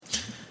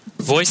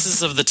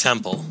Voices of the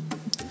Temple,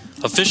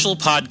 official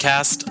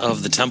podcast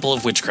of the Temple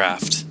of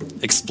Witchcraft,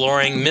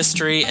 exploring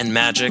mystery and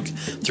magic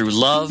through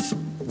love,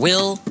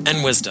 will,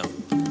 and wisdom.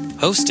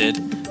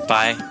 Hosted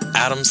by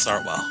Adam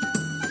Sartwell.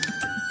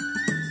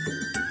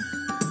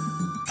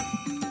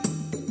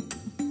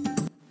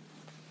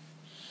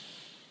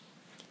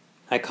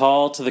 I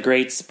call to the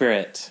Great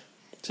Spirit,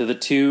 to the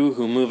two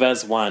who move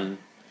as one,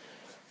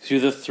 through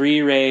the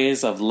three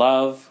rays of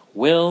love,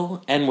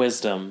 will, and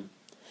wisdom.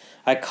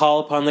 I call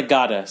upon the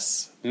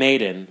goddess,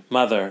 maiden,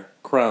 mother,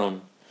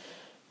 crone,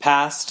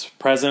 past,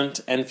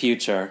 present, and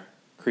future,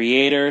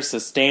 creator,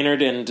 sustainer,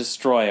 and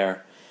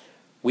destroyer,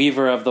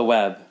 weaver of the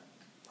web.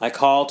 I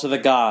call to the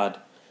God,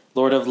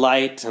 Lord of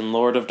light and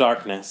Lord of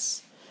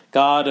darkness,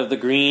 God of the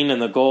green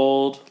and the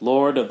gold,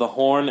 Lord of the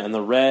horn and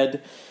the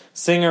red,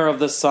 singer of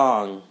the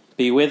song,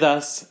 be with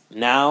us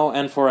now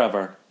and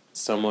forever.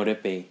 So mote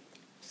it be.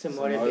 So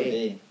mote it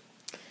be.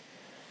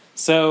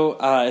 So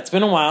it's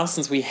been a while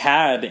since we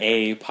had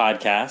a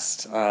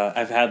podcast.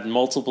 I've had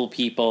multiple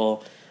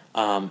people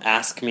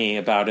ask me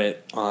about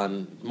it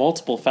on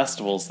multiple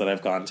festivals that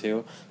I've gone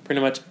to. Pretty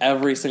much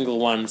every single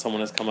one, someone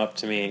has come up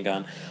to me and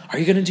gone, "Are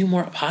you going to do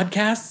more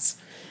podcasts?"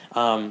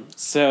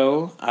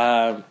 So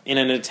in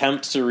an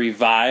attempt to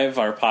revive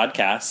our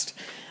podcast,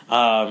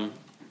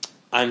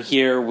 I'm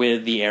here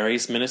with the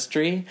Aries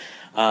Ministry,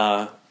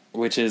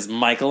 which is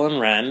Michael and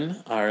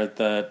Ren are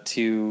the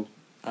two.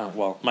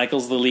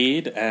 Michael's the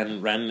lead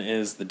and Ren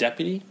is the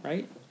deputy,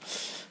 right?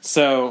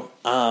 So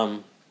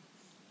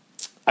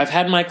I've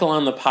had Michael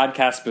on the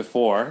podcast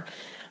before.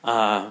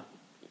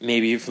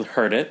 Maybe you've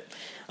heard it.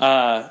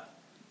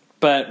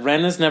 But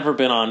Ren has never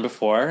been on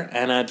before,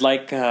 and I'd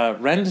like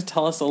Ren to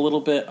tell us a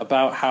little bit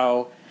about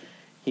how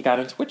he got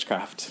into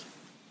witchcraft.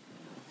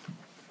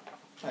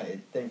 Hi,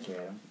 thank you,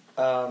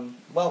 Adam.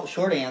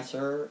 Short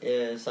answer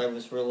is I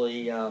was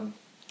really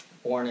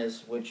born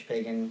as witch,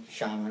 pagan,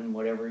 shaman,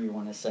 whatever you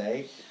want to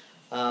say.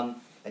 I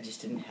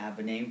just didn't have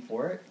a name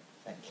for it.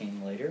 That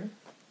came later.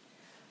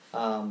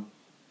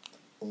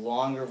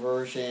 Longer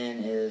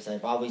version is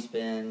I've always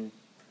been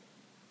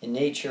in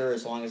nature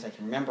as long as I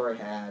can remember. I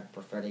had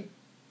prophetic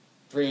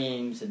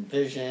dreams and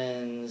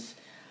visions,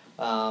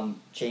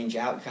 change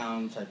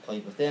outcomes. I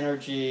played with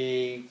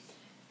energy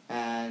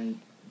and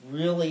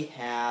really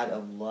had a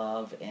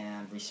love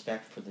and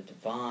respect for the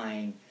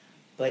divine,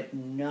 but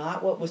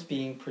not what was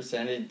being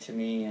presented to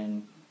me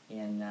in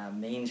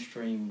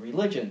mainstream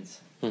religions.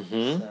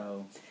 Mm-hmm.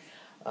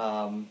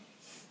 So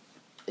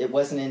it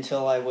wasn't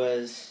until I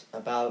was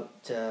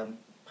about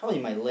probably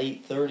my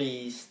late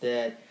 30s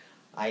that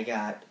I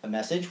got a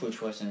message,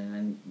 which was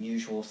an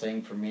unusual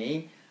thing for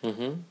me,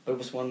 mm-hmm. but it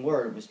was one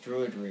word. It was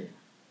Druidry.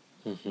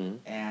 Mm-hmm.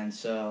 And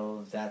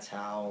so that's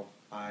how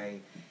I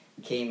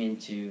came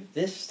into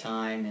this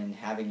time and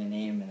having a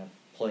name and a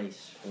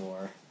place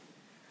for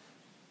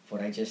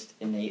what I just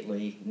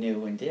innately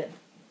knew and did.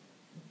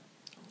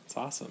 That's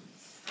awesome.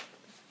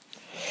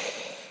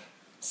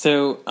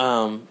 So,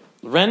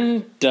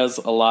 Ren does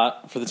a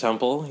lot for the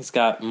temple. He's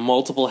got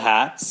multiple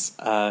hats.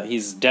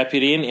 He's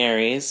deputy in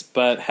Aries,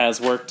 but has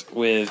worked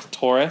with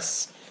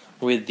Taurus,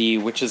 with the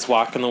Witches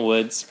Walk in the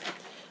Woods,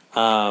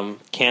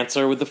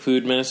 Cancer with the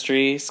Food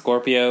Ministry,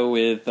 Scorpio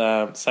with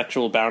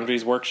Sexual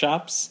Boundaries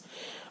Workshops,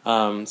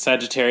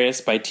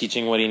 Sagittarius by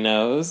teaching what he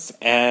knows,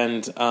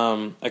 and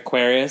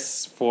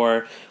Aquarius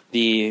for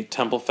the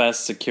Temple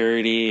Fest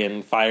security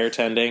and fire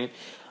tending.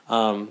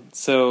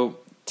 So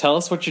tell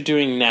us what you're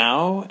doing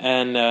now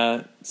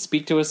and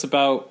speak to us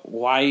about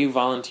why you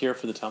volunteer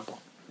for the temple.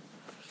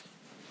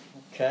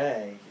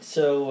 Okay,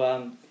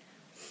 so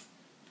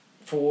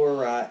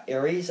for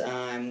Aries,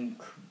 I'm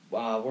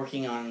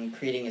working on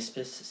creating a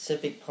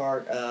specific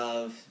part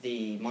of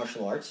the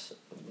martial arts,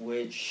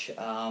 which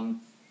are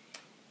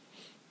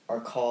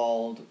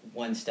called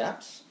One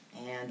Steps,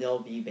 and they'll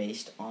be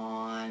based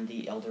on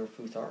the Elder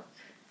Futhark.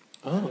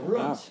 Runes.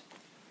 Wow.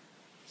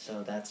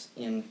 So that's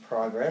in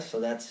progress.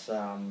 So that's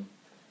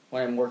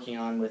what I'm working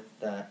on with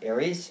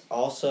Aries.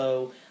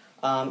 Also,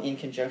 in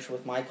conjunction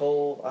with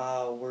Michael,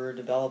 we're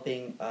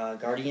developing a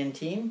Guardian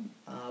team,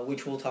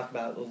 which we'll talk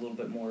about a little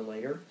bit more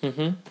later.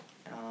 Mm-hmm.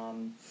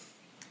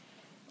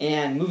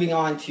 And moving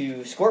on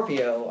to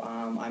Scorpio,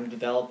 I'm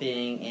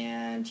developing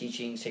and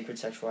teaching sacred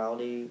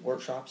sexuality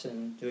workshops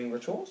and doing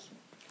rituals.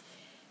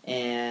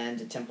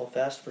 And at Temple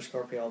Fest for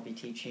Scorpio, I'll be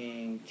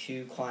teaching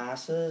 2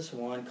 classes,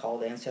 one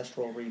called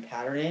Ancestral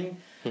Repatterning,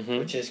 Mm-hmm.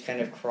 which is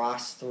kind of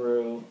crossed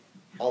through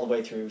all the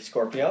way through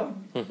Scorpio,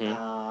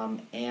 Mm-hmm.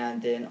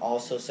 and then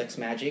also Sex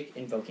Magic,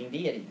 Invoking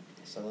Deity.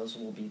 So those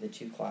will be the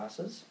 2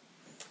 classes.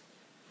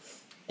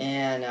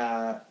 And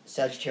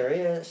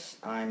Sagittarius,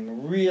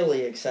 I'm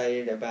really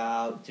excited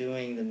about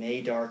doing the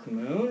May Dark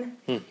Moon,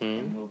 Mm-hmm.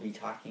 and we'll be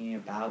talking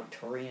about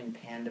Turian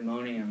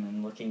Pandemonium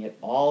and looking at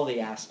all the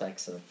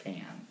aspects of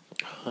Pan.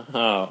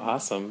 Oh,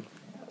 awesome.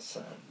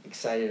 So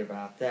excited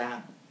about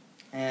that.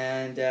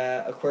 And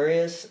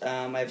Aquarius,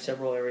 I have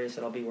several areas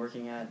that I'll be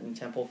working at in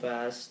Temple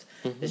Fest,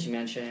 Mm-hmm. as you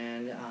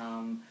mentioned,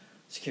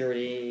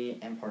 security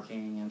and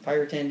parking and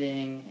fire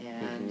tending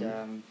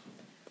and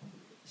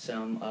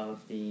some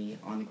of the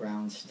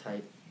on-the-grounds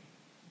type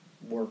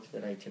work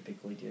that I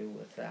typically do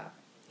with that.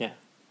 Yeah.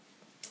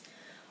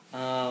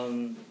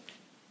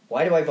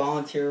 Why do I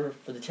volunteer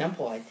for the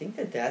temple? I think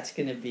that's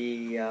going to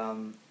be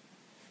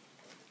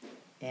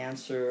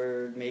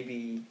answered.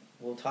 Maybe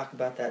we'll talk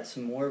about that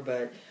some more,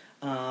 but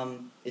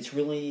it's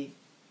really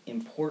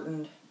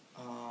important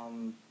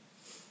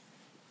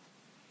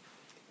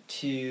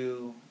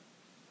to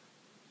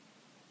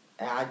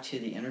add to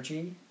the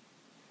energy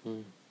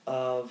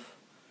of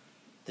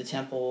the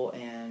temple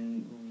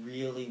and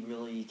really,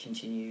 really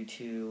continue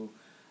to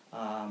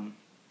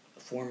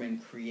form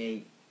and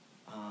create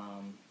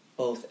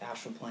both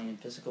astral plane and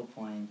physical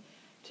plane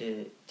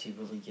to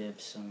really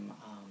give some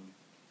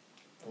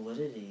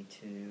validity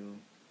to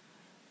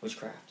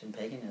witchcraft and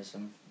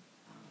paganism,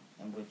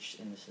 and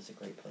this is a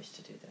great place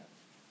to do that.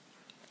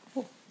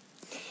 Cool.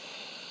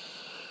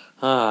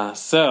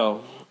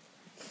 So,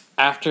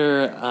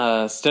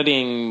 after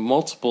studying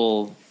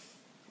multiple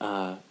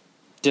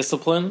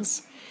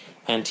disciplines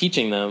and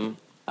teaching them,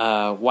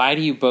 why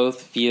do you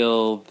both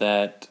feel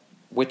that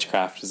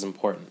witchcraft is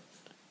important?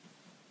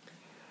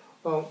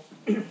 Well,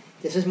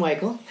 this is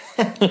Michael.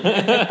 He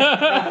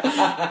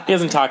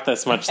hasn't talked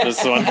this much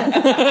this one.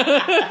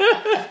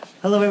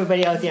 Hello,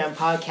 everybody out there on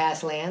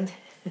podcast land.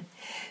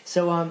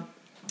 So,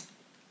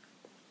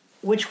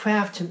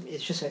 witchcraft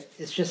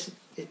is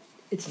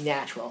it's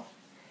natural,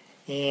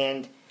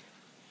 and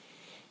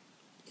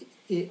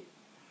it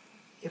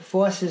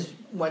forces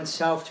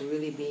oneself to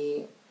really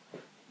be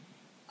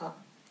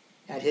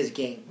at his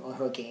game or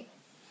her game.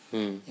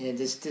 And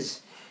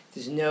there's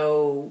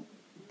no,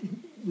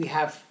 we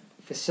have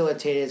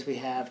facilitators, we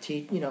have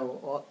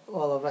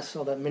all of us,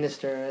 all the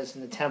ministers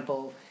in the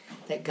temple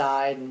that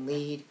guide and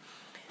lead.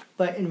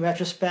 But in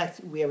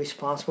retrospect, we are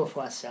responsible for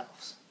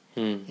ourselves.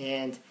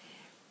 And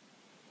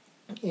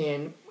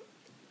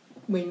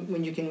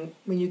when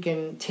you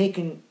can take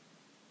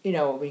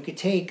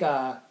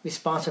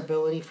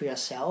responsibility for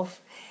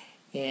yourself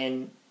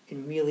and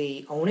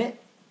really own it,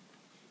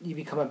 you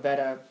become a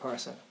better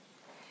person.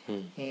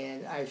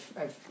 And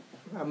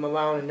I'm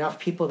around enough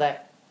people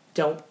that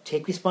don't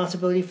take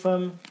responsibility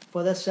for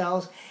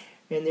themselves,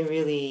 and they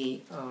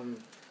really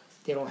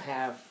they don't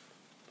have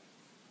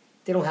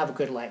a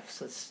good life.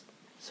 So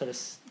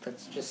let's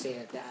just say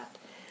it that.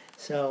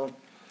 So,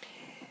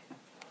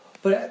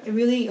 but it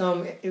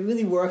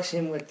really works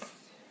in with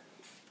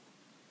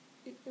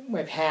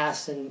my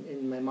past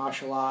and my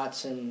martial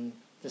arts and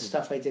the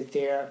stuff I did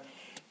there,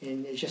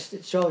 and it's just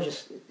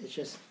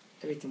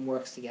everything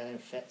works together and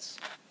fits.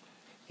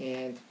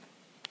 And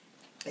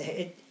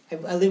I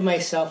live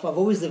myself. I've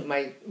always lived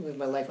my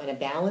life on a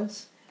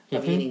balance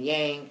of yin and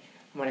yang.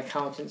 I'm an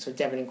accountant, so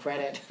debit and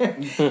credit.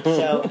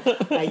 So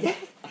I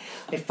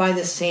find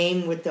the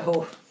same with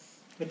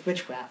with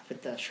witchcraft,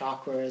 with the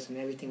chakras and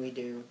everything we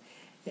do,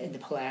 and the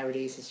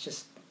polarities. It's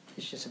just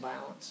a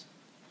balance.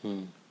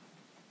 And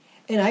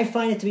I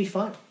find it to be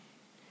fun.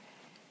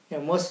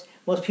 Most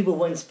people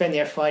wouldn't spend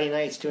their Friday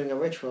nights doing a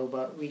ritual,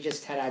 but we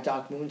just had our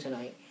dark moon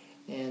tonight,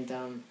 and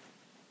on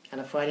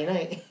a Friday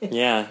night.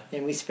 Yeah.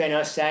 And we spend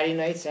our Saturday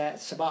nights at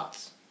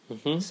Sabbats.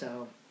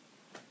 So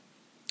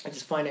I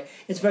just find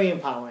it's very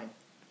empowering.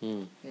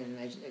 And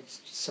it's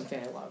just something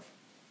I love.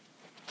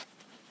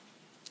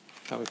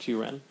 How about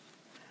you, Ren?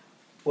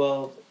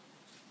 Well,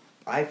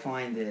 I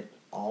find that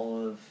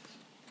all of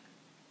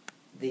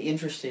the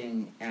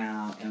interesting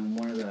and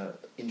one of the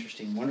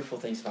interesting, wonderful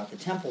things about the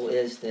temple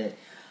is that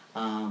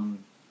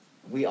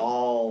we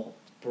all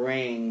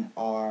bring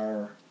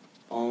our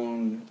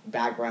own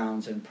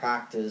backgrounds and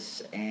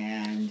practice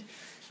and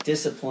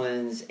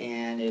disciplines,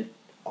 and it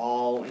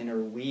all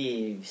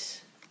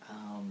interweaves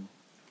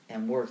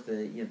and work.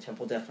 The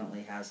temple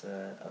definitely has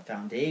a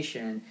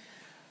foundation,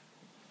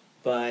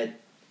 but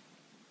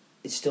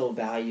it's still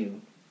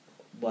value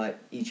what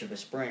each of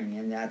us bring,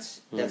 and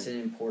that's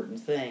an important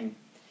thing.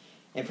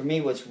 And for me,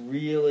 what's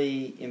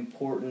really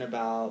important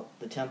about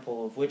the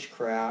Temple of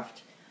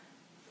Witchcraft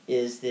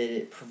is that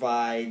it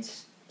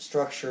provides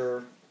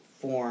structure,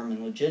 form,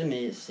 and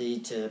legitimacy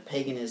to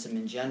paganism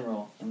in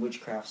general, and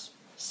witchcraft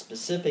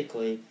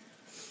specifically,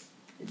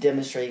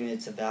 demonstrating that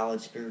it's a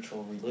valid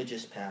spiritual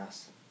religious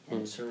path,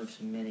 and it serves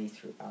many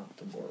throughout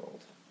the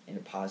world in a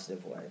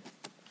positive way.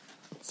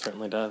 It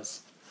certainly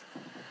does.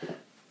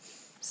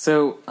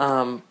 So,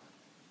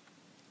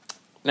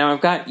 now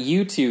I've got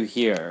you two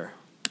here,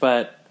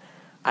 but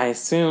I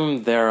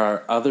assume there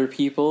are other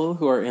people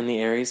who are in the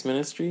Aries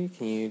ministry.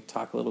 Can you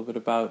talk a little bit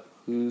about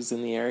who's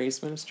in the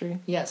Aries ministry?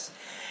 Yes.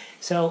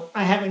 So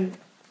I haven't.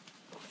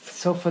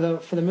 So for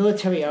the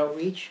military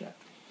outreach,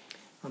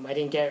 I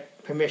didn't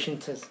get permission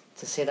to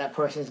say that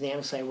person's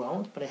name, so I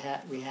won't. But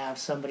we have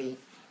somebody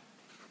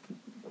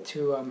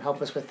to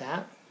help us with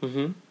that.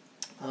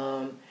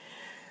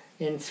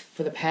 And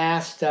for the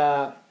past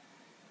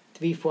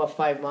 3, 4,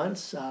 5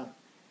 months,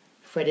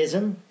 Fred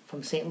Ism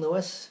from St.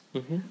 Louis.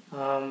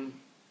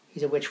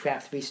 He's a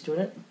Witchcraft 3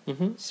 student,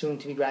 soon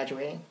to be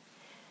graduating.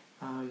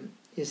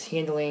 Is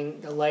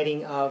handling the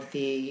lighting of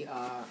the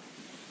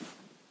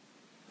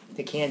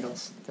the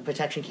candles, the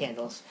protection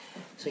candles.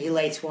 So he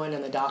lights one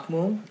on the dark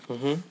moon,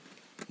 Mm-hmm.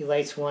 he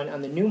lights one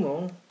on the new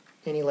moon,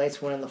 and he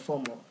lights one on the full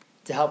moon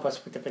to help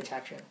us with the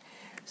protection.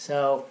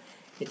 So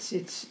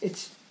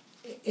it's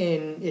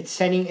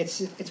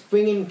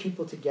bringing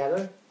people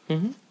together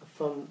Mm-hmm.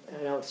 from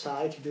an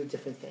outside to do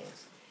different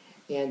things,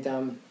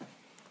 and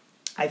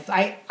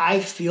I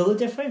feel the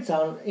difference.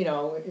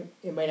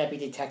 It might not be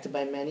detected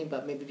by many,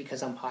 but maybe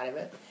because I'm part of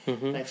it,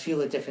 Mm-hmm. and I feel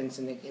the difference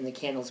in the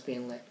candles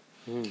being lit.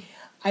 Mm.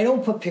 I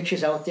don't put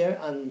pictures out there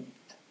on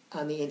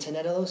the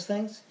internet of those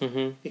things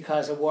Mm-hmm.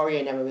 because a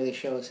warrior never really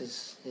shows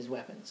his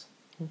weapons.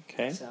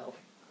 Okay. So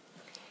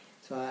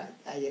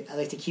I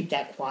like to keep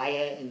that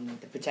quiet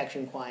and the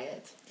protection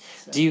quiet.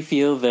 So. Do you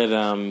feel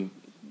that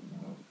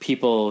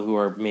people who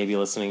are maybe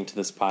listening to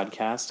this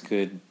podcast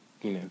could,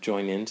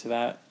 join into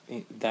that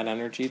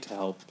energy to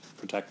help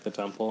protect the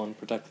temple and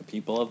protect the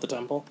people of the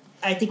temple?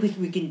 I think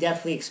we can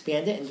definitely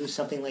expand it and do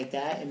something like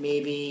that, and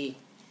maybe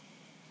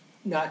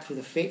not through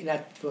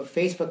not through a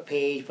Facebook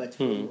page, but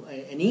through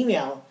an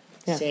email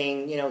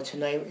saying,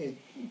 tonight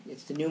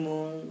it's the new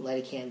moon,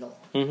 light a candle,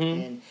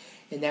 Mm-hmm.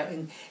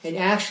 and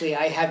actually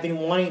I have been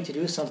wanting to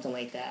do something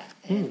like that,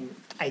 and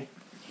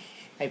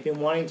I've been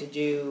wanting to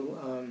do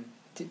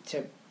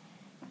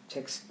to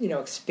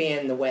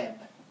expand the web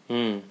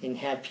Mm. and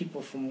have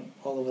people from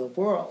all over the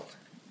world.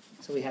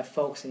 So we have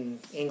folks in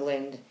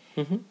England.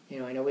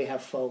 Mm-hmm. I know we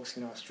have folks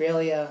in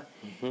Australia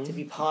Mm-hmm. to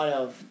be part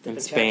of the In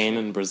protection. Spain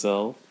and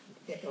Brazil.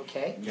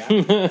 Okay. Yeah.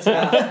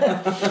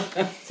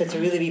 So to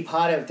really be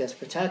part of this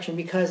protection,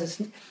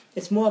 because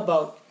it's more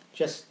about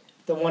just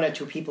the one or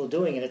two people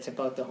doing it. It's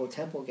about the whole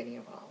temple getting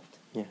involved.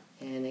 Yeah.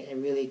 And it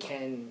really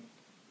can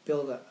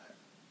build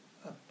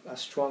a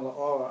stronger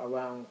aura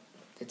around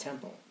the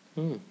temple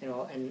Mm.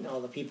 and all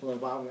the people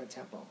involved in the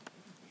temple.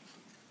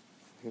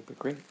 That'd be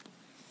great.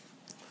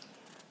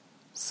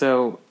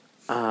 So,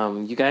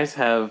 you guys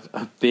have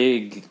a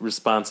big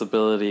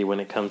responsibility when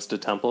it comes to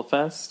Temple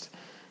Fest.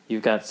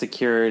 You've got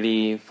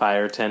security,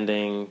 fire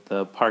tending,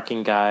 the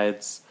parking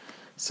guides.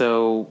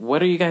 So,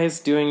 what are you guys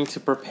doing to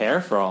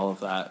prepare for all of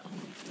that?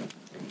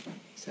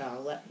 So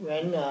I'll let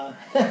Ren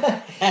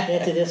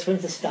answer this one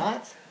to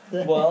start.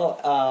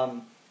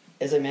 Well,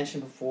 as I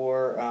mentioned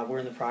before, we're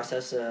in the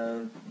process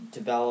of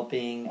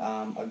developing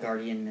a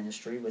guardian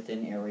ministry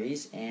within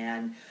Aries,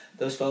 and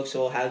those folks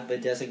will have a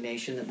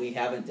designation that we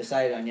haven't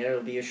decided on yet.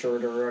 It'll be a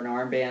shirt or an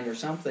armband or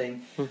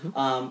something.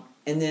 Mm-hmm.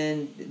 And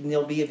then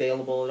they'll be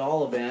available at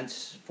all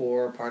events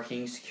for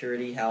parking,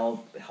 security,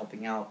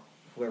 helping out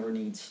whoever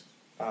needs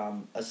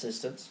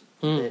assistance.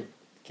 Mm. It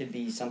can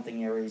be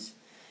something Aries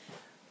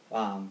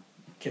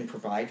can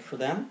provide for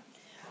them.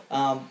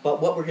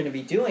 But what we're going to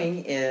be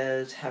doing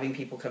is having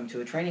people come to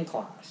a training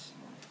class.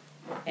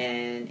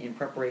 And in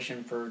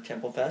preparation for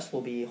Temple Fest,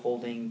 we'll be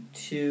holding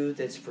two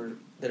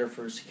that are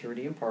for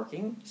security and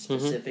parking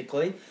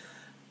specifically.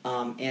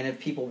 And if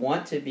people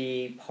want to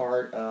be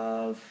part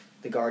of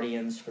the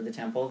Guardians for the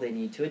temple, they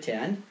need to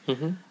attend.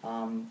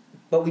 Mm-hmm.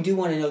 But we do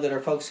want to know that our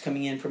folks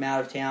coming in from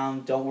out of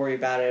town, don't worry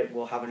about it.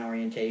 We'll have an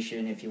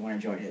orientation if you want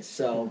to join us.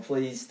 So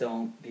please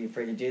don't be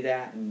afraid to do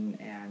that,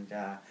 and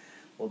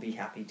we'll be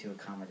happy to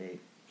accommodate.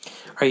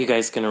 Are you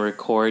guys going to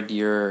record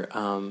your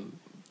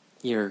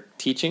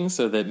teaching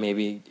so that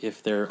maybe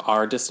if there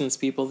are distance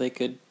people, they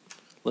could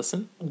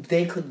listen?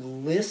 They could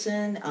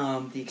listen.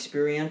 The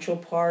experiential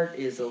part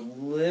is a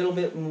little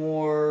bit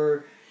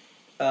more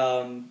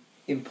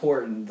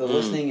important. The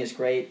listening is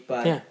great,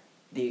 but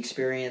the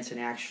experience and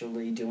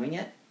actually doing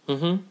it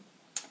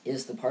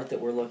is the part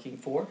that we're looking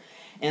for.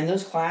 And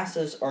those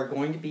classes are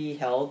going to be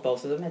held,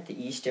 both of them, at the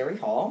East Dairy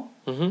Hall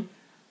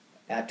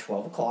at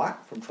 12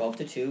 o'clock, from 12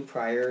 to 2,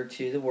 prior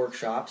to the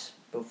workshops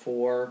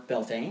before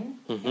Beltane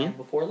and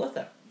before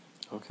Litha.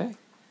 Okay.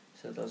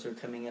 So those are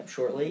coming up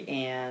shortly.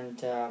 And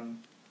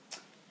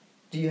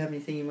do you have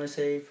anything you want to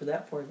say for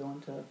that before I go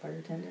on to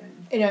fire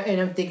tending?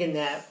 And I'm thinking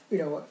that,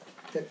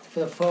 that for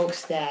the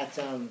folks that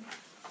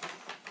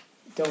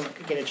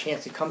don't get a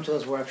chance to come to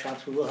those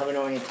workshops, we will have an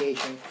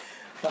orientation.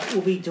 But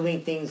we'll be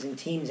doing things in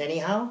teams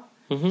anyhow.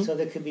 Mm-hmm. So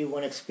there could be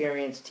one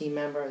experienced team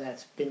member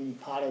that's been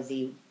part of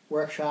the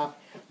workshop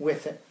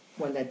with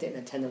one that didn't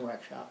attend the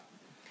workshop.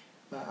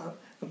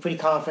 I'm pretty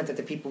confident that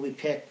the people we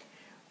pick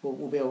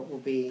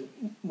will be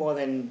more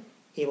than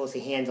able to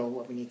handle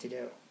what we need to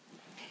do.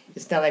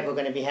 It's not like we're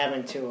going to be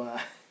having to,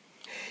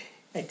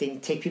 I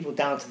think, take people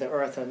down to the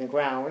earth on the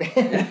ground.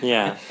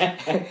 Yeah.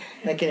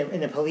 Like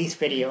in a police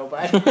video,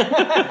 but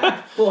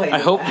I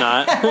hope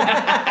not.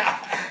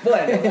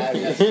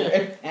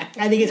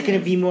 I think it's going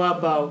to be more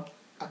about,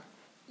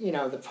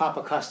 the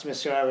proper customer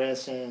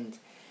service and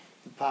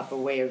the proper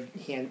way of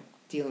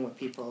dealing with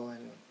people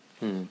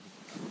and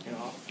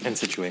And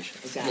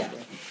situations. Exactly.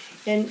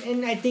 Yeah.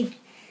 And I think,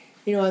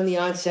 on the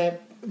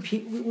onset, we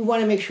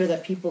want to make sure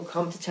that people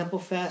come to Temple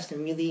Fest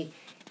and really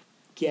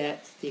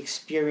get the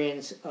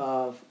experience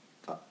of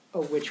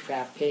a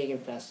witchcraft pagan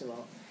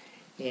festival,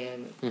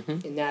 and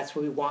that's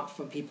what we want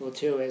from people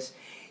too. Is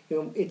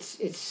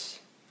it's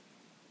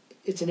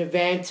an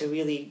event to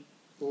really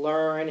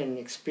learn and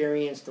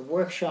experience the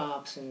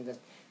workshops and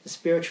the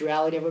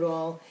spirituality of it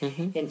all,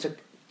 Mm-hmm. and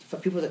for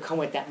people to come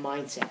with that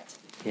mindset.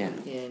 Yeah.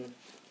 And,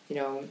 you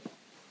know,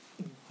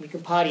 we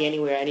can party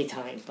anywhere,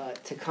 anytime,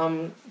 but to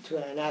come to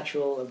an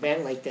actual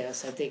event like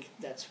this, I think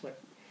that's what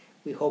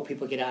we hope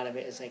people get out of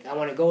it. It's like, I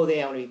want to go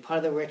there, I want to be part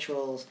of the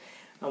rituals,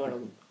 I want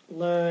to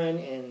learn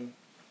and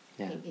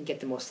get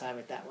the most out of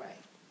it that way.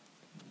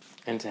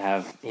 And to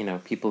have,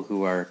 people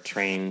who are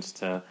trained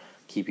to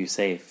keep you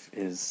safe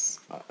is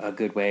a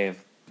good way of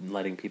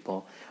letting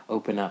people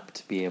open up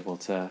to be able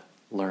to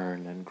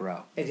learn and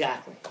grow.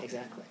 Exactly.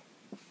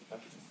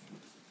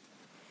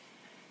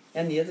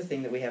 And the other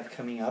thing that we have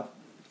coming up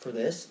for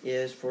this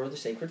is for the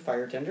Sacred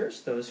Fire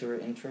Tenders, those who are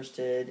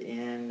interested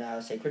in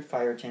sacred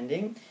fire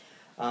tending.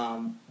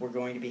 We're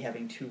going to be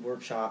having 2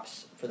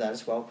 workshops for that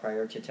as well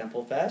prior to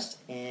Temple Fest,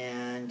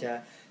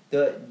 and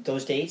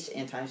those dates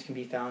and times can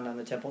be found on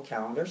the temple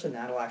calendars, and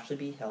that'll actually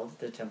be held at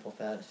the Temple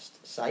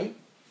Fest site.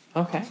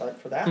 Okay. Site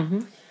for that.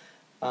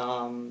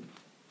 Mm-hmm.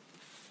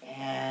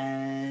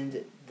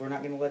 And we're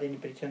not going to let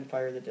anybody tend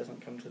fire that doesn't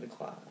come to the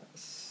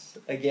class.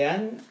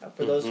 Again,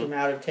 for those from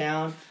out of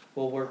town,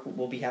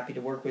 we'll be happy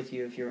to work with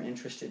you if you're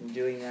interested in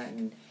doing that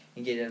and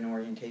get an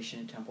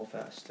orientation at Temple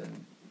Fest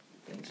and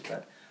things.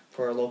 But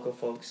for our local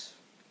folks,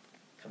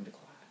 come to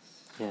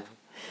class. Yeah.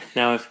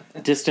 Now, if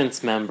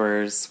distance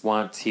members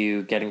want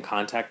to get in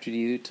contact with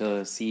you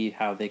to see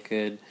how they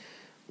could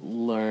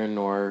learn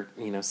or,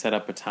 set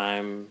up a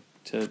time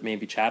to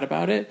maybe chat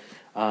about it,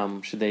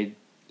 should they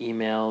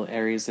email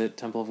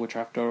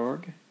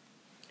aries@templeofwitchcraft.org?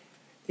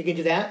 You can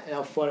do that, and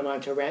I'll forward them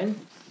on to Ren.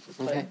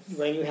 Okay. But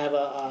when you have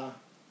a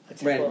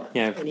temple,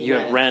 Yeah, you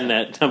have Ren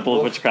at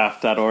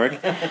templeofwitchcraft.org.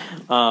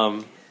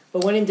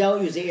 But when in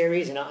doubt, use the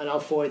Aries, and I'll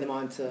forward them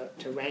on to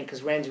Ren,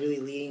 because Ren's really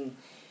leading.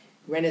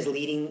 Ren is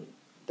leading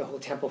the whole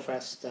Temple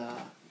Fest.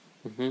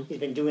 He's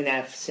been doing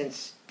that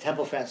since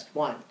Temple Fest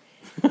 1.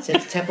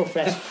 Since Temple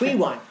Fest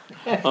pre-1.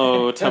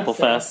 Oh, Temple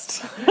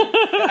Fest.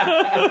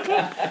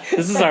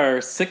 This is our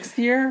 6th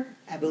year?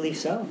 I believe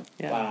so.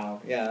 Yeah.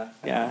 Wow, yeah.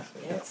 Yeah,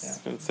 it's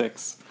been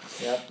 6.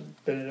 Yep,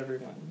 been at every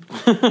one.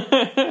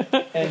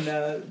 And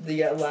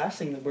the last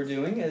thing that we're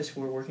doing is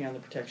we're working on the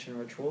protection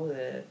ritual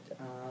that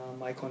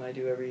Michael and I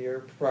do every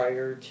year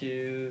prior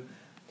to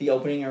the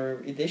opening,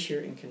 or this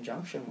year in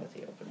conjunction with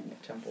the opening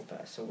of Temple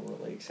Fest. So we're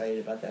really excited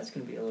about that. It's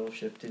going to be a little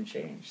shift and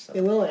change. So.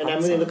 It will, and I'm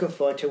really Awesome. looking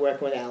forward to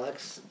working with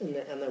Alex on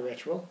the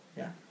ritual.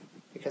 Yeah.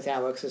 Because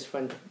Alex is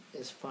fun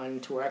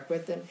to work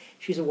with, and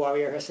she's a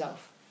warrior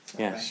herself. So.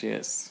 Yeah, she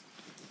is.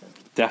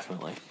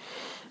 Definitely.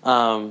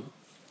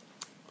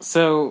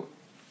 So,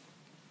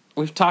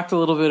 we've talked a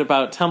little bit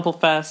about Temple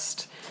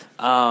Fest.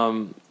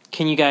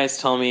 Can you guys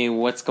tell me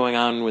what's going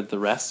on with the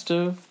rest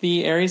of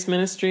the Aries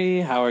ministry?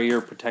 How are your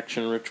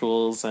protection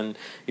rituals and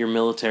your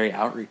military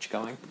outreach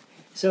going?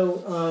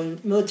 So,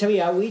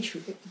 military outreach,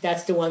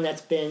 that's the one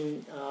that's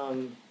been,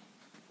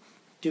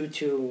 due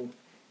to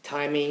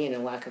timing and a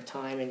lack of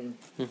time and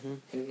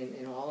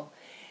all,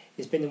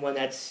 it's been the one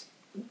that's,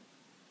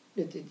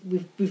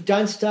 we've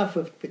done stuff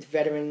with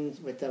veterans,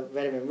 with the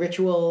veteran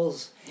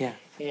rituals. Yeah.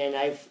 And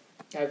I've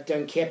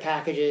done care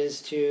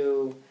packages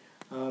to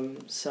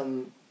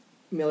some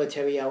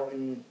military out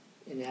in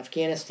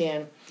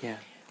Afghanistan. Yeah.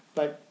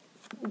 But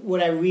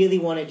what I really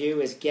want to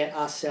do is get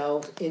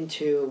ourselves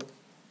into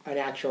an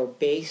actual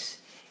base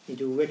and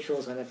do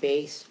rituals on a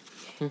base.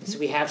 Mm-hmm. So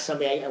we have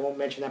somebody, I won't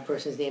mention that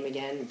person's name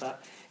again,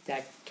 but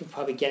that can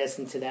probably get us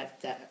into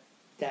that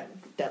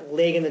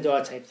leg in the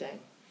door type thing.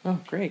 Oh,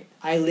 great.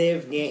 I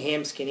live near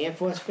Hampskin Air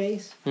Force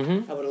Base.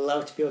 Mm-hmm. I would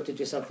love to be able to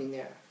do something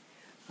there.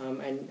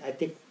 And I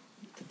think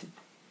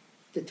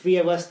the 3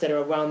 of us that are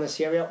around this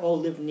area all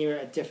live near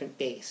a different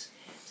base.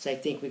 So I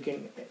think we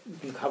can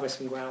cover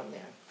some ground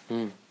there.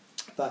 Mm.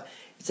 But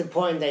it's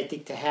important, I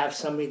think, to have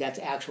somebody that's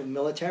actual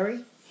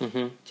military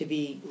Mm-hmm. to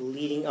be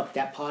leading up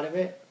that part of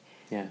it.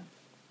 Yeah.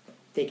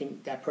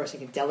 That person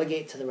can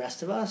delegate to the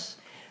rest of us.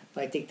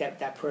 But I think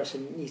that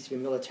person needs to be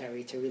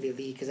military to really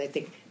lead, because I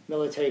think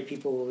military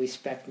people will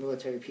respect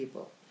military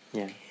people.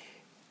 Yeah.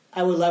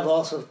 I would love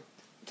also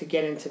to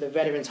get into the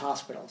veterans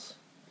hospitals.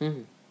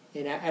 Mm-hmm.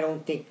 And I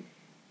don't think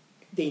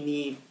they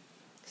need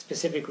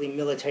specifically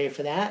military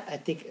for that. I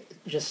think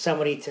just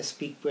somebody to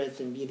speak with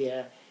and be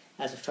there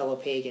as a fellow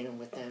pagan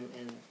with them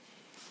and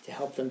to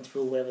help them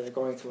through whatever they're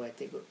going through, I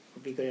think would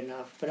be good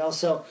enough. But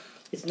also,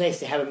 it's nice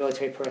to have a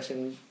military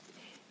person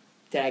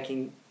that I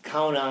can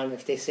count on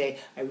if they say,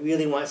 I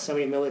really want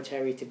somebody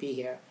military to be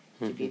here,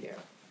 to be there.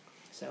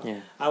 So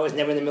Yeah. I was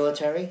never in the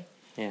military.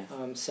 Yeah.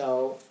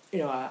 So,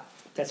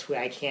 that's where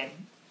I can't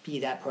be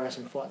that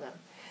person for them.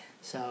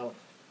 So,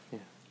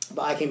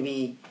 but I can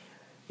be,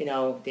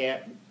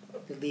 the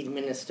lead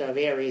minister of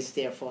Aries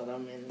there for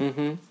them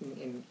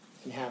and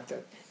have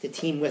the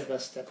team with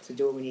us to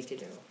do what we need to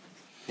do.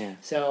 Yeah.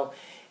 So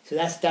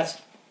that's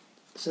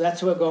where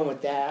we're going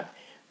with that.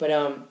 But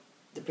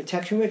the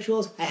protection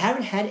rituals, I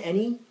haven't had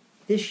any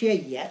this year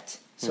yet,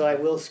 so I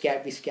will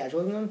be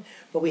scheduling them.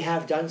 But we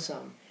have done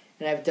some,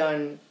 and I've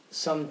done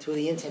some through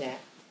the internet.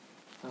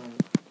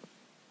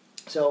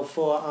 So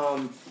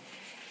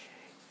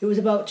it was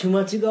about 2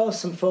 months ago,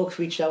 some folks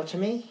reached out to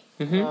me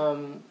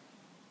from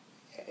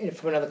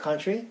another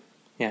country.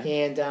 Yeah.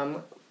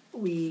 And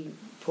we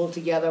pulled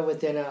together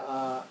within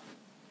a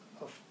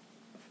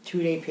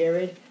 2-day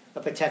period a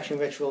protection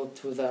ritual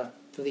through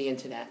the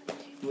internet.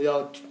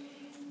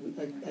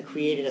 I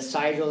created a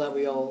sigil that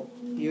we all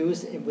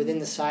use, and within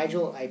the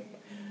sigil,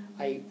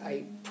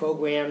 I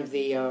programmed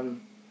the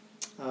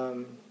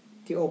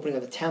opening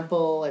of the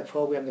temple. I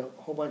programmed a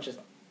whole bunch of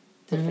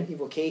different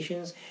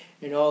evocations,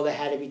 and all that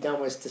had to be done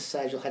was the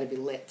sigil had to be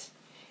lit.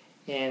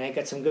 And I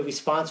got some good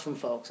response from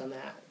folks on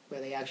that, where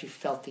they actually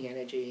felt the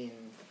energy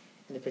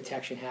and the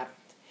protection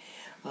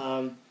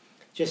happened.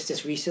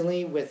 Just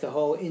recently, with the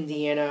whole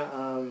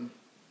Indiana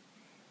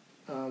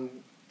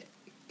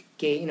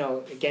gay,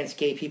 against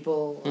gay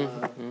people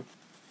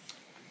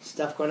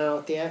stuff going on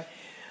out there,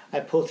 I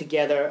pulled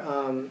together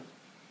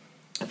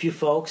a few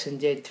folks and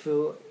did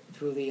through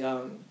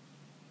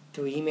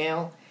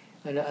email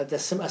and a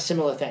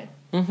similar thing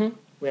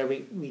where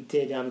we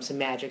did some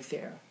magic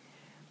there.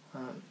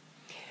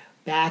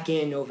 Back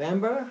in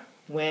November,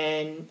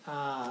 when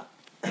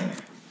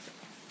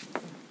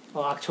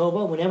or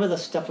October, whenever the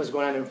stuff was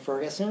going on in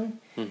Ferguson,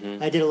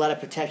 I did a lot of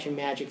protection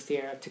magic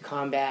there to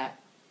combat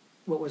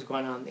what was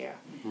going on there,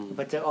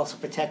 but to also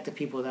protect the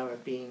people that were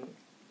being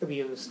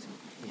abused.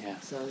 Yeah.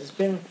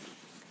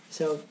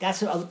 So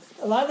that's a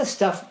lot of the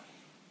stuff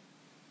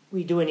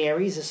we do in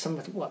Aries is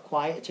somewhat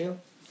quiet too.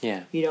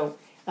 Yeah.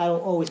 I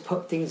don't always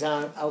put things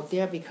out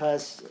there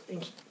because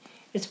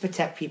it's to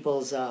protect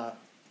people's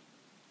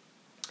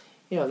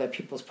their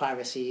people's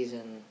privacies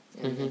and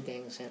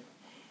things. And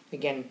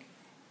again,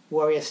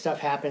 warrior stuff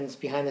happens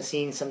behind the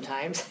scenes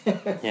sometimes.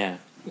 Yeah.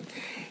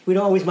 We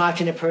don't always march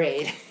in a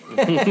parade.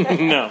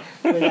 No.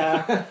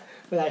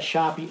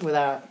 with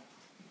our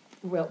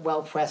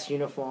well pressed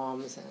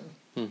uniforms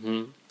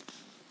and.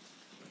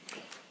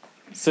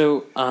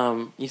 So,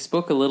 you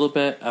spoke a little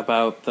bit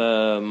about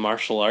the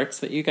martial arts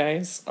that you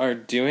guys are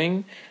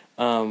doing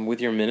with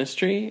your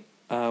ministry.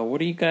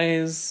 What are you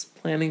guys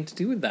planning to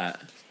do with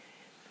that?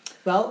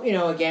 Well,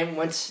 again,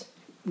 once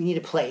we need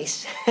a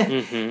place.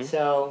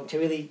 So to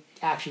really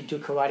actually do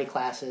karate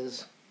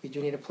classes, we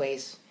do need a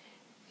place.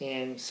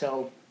 And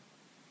so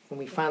when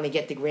we finally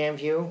get to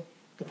Grandview,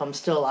 if I'm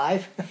still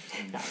alive,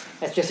 no,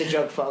 that's just a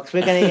joke, folks.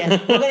 We're gonna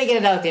get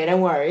it out there.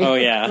 Don't worry. Oh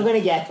yeah, we're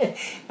gonna get it.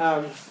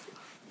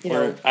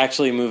 We're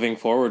actually moving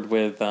forward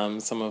with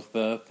some of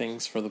the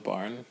things for the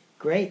barn.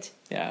 Great.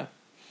 Yeah.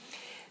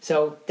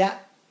 So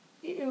that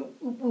we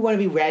want to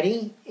be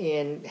ready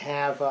and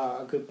have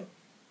a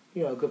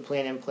good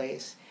plan in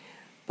place,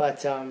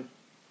 but a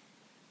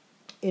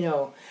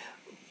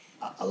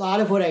lot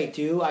of what I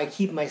do, I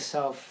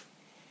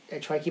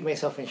try to keep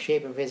myself in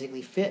shape and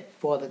physically fit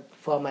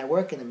for my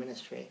work in the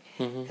ministry,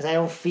 because I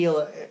don't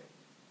feel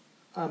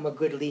I'm a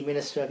good lead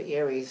minister of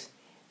Aries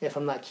if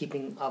I'm not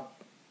keeping up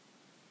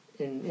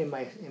in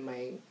my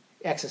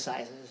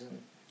exercises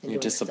and your doing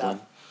discipline.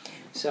 stuff.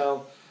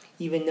 So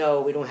even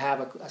though we don't have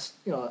a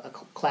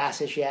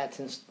classes yet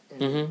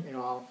and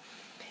all,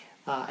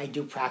 I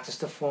do practice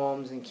the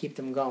forms and keep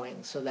them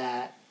going so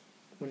that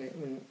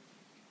when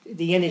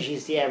the energy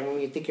is there, when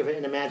we think of it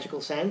in a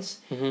magical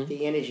sense,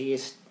 the energy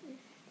is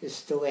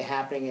still there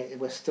happening.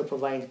 We're still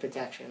providing the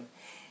protection,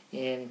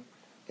 and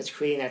it's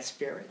creating that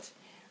spirit.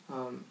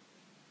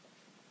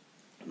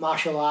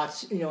 Martial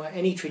arts,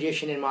 any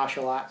tradition in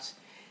martial arts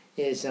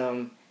is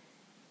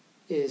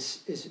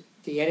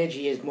the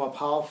energy is more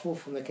powerful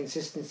from the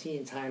consistency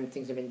and time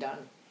things have been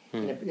done,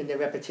 and the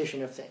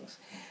repetition of things.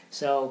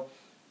 So,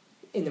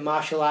 in the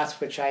martial arts,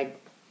 which I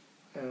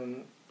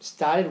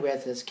started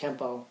with as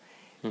Kempo,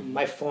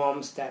 my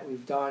forms that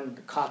we've done,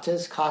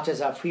 katas.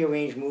 Katas are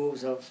prearranged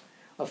moves of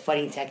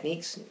fighting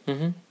techniques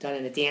done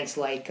in a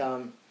dance-like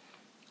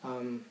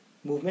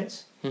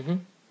movements,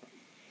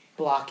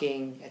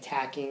 blocking,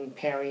 attacking,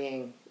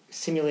 parrying,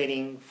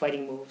 simulating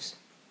fighting moves.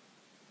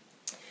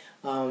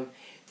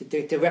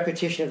 The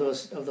repetition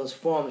of those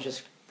forms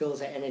just builds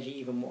that energy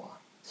even more.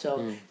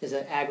 So there's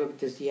the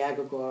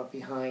egregore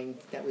behind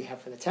that we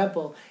have for the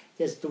temple.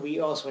 We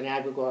also an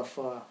egregore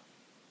for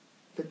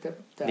the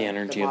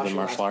energy of the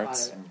martial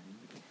arts.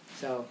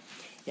 So,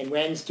 and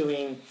Ren's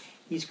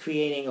he's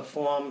creating a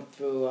form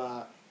through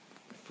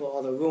for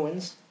all the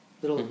ruins,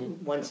 little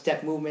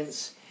one-step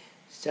movements,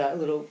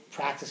 little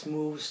practice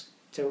moves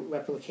to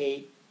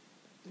replicate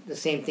the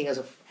same thing as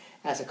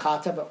a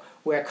kata, but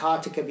where a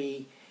kata could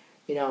be,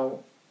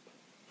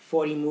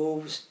 40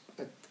 moves,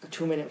 a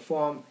 2-minute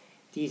form,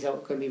 these are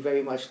going to be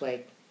very much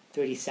like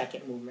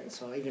 30-second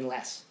movements, or even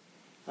less,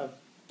 of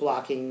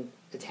blocking,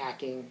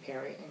 attacking,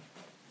 parrying.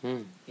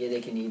 Yeah,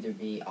 they can either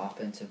be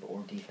offensive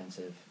or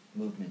defensive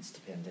movements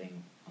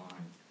depending on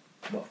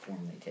what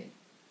form they take.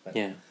 But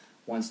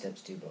one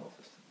steps do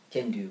both.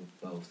 Can do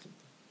both.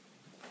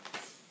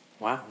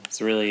 Wow,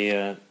 it's really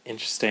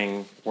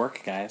interesting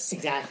work, guys.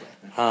 Exactly.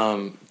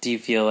 Do you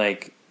feel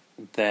like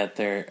that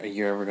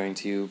you're ever going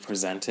to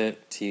present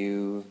it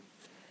to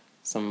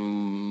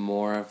some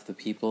more of the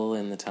people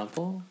in the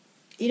temple?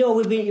 It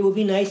would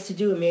be nice to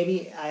do it.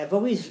 Maybe I've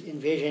always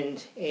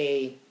envisioned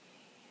a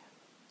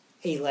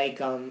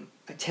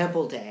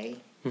temple day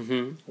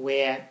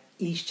where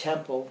each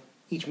temple,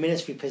 each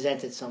ministry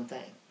presented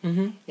something.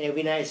 Mm-hmm. And it would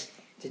be nice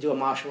to do a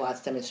martial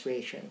arts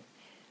demonstration.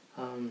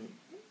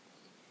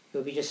 It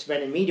would be just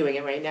Ren and me doing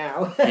it right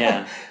now.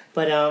 Yeah.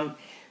 But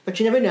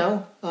you never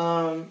know.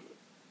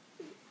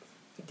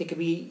 There could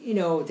be,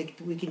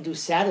 we can do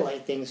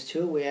satellite things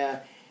too,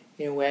 where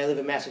I live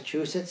in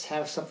Massachusetts,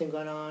 have something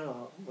going on,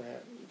 or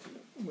where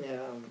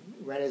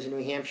Ren is in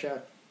New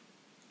Hampshire.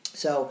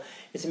 So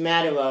it's a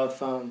matter of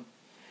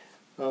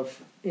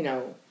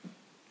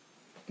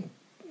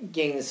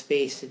getting the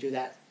space to do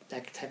that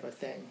type of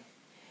thing.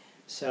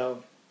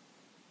 So,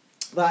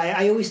 but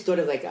I always thought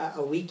of like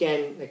a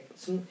weekend, like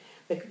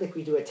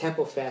we do a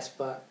Temple Fest,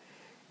 but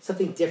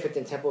something different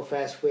than Temple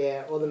Fest,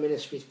 where all the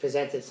ministries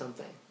presented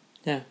something.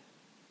 Yeah,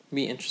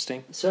 be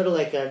interesting. Sort of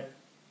like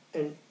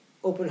an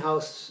open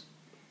house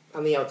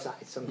on the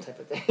outside, some type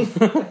of thing.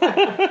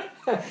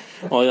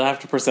 Well, you'll have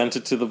to present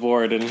it to the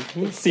board and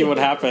see what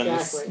happens.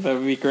 Exactly. That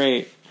would be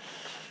great.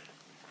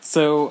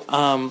 So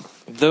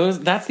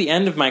that's the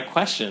end of my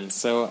questions.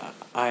 So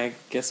I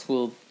guess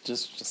we'll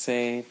just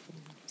say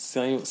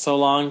so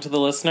long to the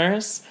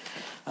listeners.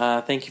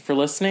 Thank you for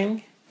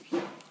listening.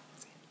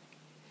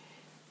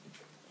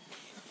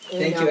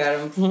 Thank you,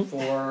 Adam,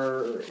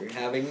 for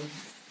having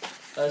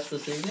us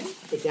this evening.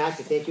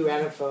 Exactly. Thank you,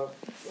 Adam, for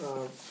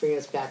bringing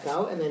us back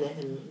out and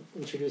then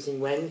introducing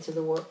Ren to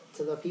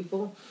the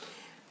people.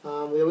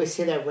 We always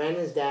say that Ren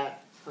is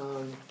that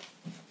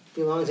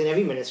belongs in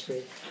every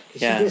ministry. She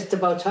just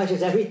about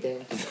touches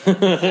everything.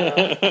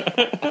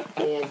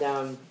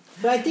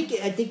 But I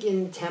think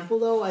in Temple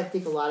though, I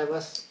think a lot of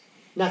us,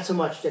 not so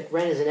much that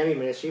Ren is in every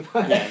ministry,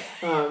 but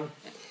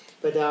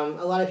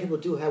a lot of people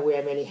do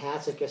wear many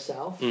hats like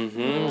yourself.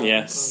 Mm-hmm.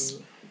 Yes.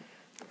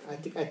 I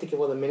think of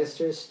all the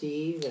ministers,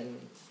 Steve, and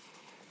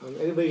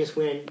everybody just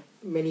wearing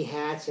many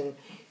hats and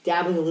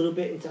dabbling a little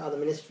bit into other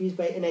ministries.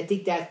 And I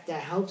think that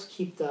helps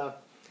keep the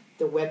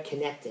web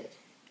connected.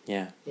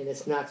 Yeah. And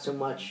it's not so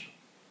much,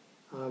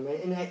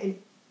 and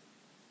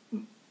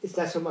it's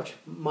not so much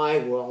my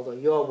world or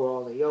your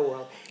world or your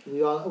world.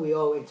 We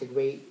all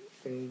integrate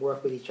and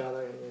work with each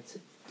other, and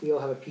we all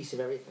have a piece of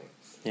everything.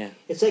 Yeah.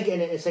 It's like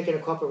in a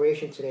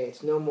corporation today.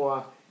 It's no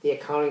more the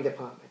accounting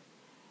department,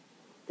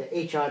 the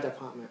HR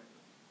department.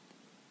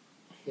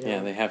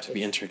 They have to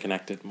be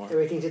interconnected more.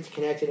 Everything's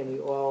interconnected, and we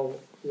all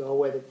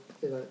wear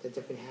the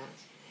different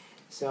hats.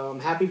 So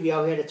I'm happy to be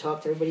out here to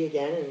talk to everybody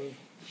again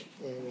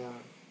and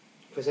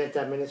present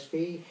that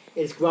ministry.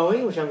 It's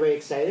growing, which I'm very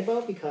excited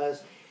about,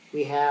 because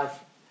we have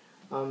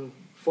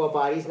 4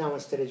 bodies now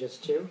instead of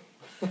just 2.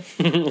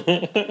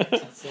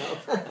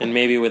 And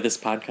maybe with this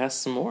podcast,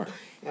 some more.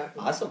 Yeah,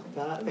 awesome.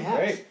 Perhaps.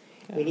 Great.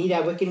 We need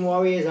our Wiccan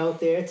warriors out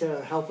there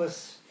to help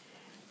us,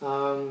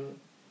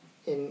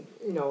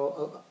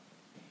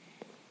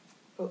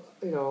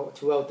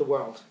 throughout the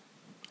world.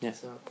 Yeah.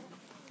 So.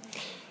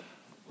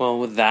 Well,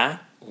 with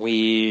that,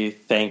 we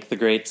thank the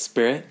Great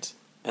Spirit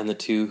and the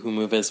 2 who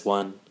move as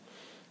one.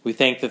 We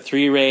thank the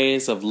 3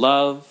 rays of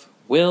love,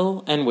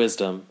 will, and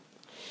wisdom.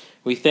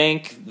 We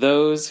thank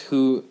those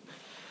who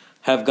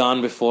have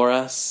gone before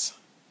us,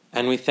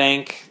 and we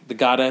thank the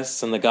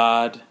goddess and the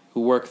god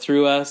who work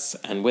through us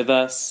and with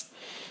us.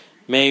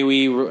 May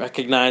we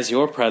recognize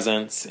your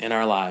presence in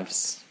our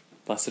lives.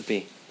 Blessed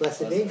be.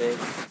 Blessed be.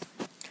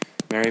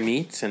 Merry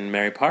meet and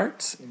merry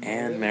part,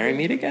 and merry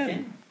meet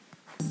again.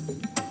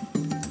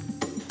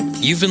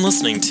 You've been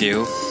listening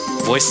to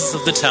Voices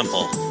of the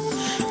Temple.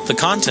 The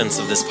contents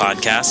of this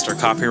podcast are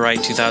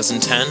copyright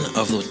 2010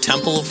 of the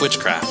Temple of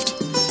Witchcraft.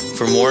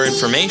 For more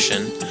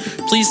information,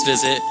 please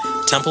visit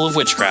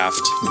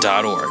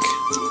templeofwitchcraft.org.